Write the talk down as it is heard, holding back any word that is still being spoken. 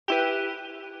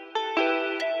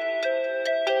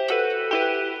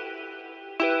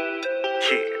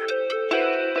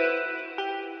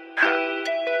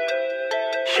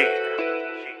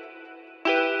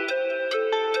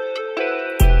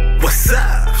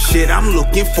shit, I'm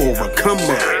looking for a come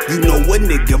up. You know a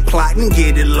nigga plotting,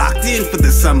 get it locked in for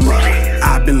the summer.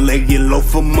 I've been laying low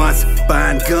for months,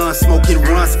 buying guns, smoking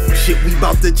runs. Shit, we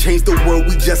bout to change the world,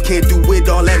 we just can't do it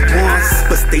all at once.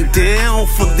 But stay down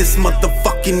for this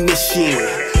motherfucking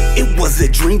mission. It was a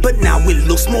dream, but now it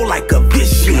looks more like a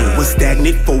vision. Was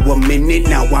stagnant for a minute,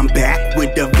 now I'm back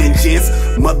with a vengeance.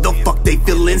 Motherfuck they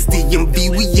feelings,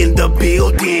 DMV, we in the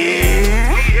building.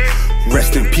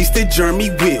 Rest in peace to Jeremy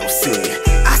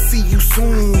Wilson. I see you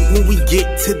soon when we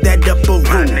get to that upper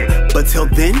room. But till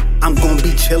then, I'm gon'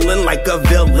 be chillin' like a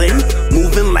villain,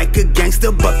 moving like a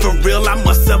gangster, but for real, I'm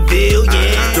a civilian.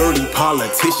 Dirty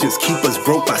politicians keep us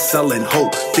broke by selling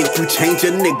hope. Think you change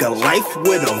a nigga life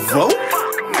with a vote?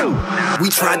 We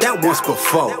tried that once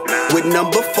before with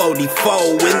number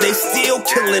 44, and they still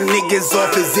killing niggas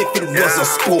off as if it was a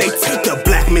sport. They take a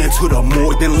black man to the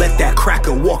morgue, then let that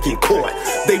cracker walk in court.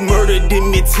 They murdered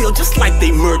Emmett Till just like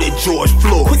they murdered George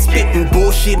Floyd. Quit spitting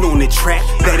bullshit on the track,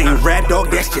 that ain't rap,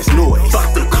 dog, that's just noise.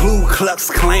 Fuck the Ku Klux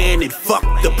Klan and fuck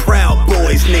the Proud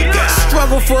Boys, nigga.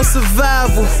 Struggle for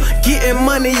survival, getting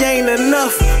money ain't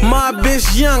enough. My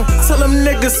bitch young, tell them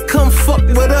niggas come fuck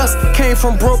with us. Came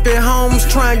from broken homes,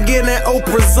 trying to get in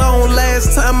Oprah zone.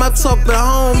 Last time I talked to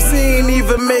Holmes, he ain't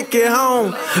even make it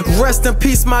home. Rest in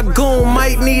peace, my goon,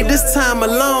 might need this time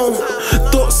alone.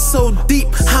 Thoughts so deep,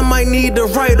 I might need to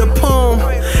write a poem.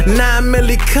 9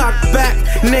 milli cock back,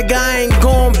 nigga, I ain't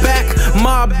going back.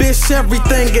 My bitch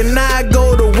everything, and I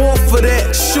go to war for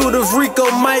that. Shooter Rico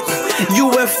Mike,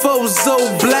 UFO Zo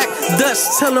Black Dutch,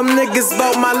 tell them niggas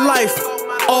about my life.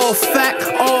 All fat,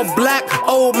 all black,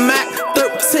 old Mac,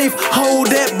 13th, hold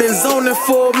that, been zoning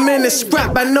for a minute.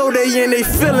 Scrap, I know they in they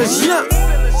feelings, yeah.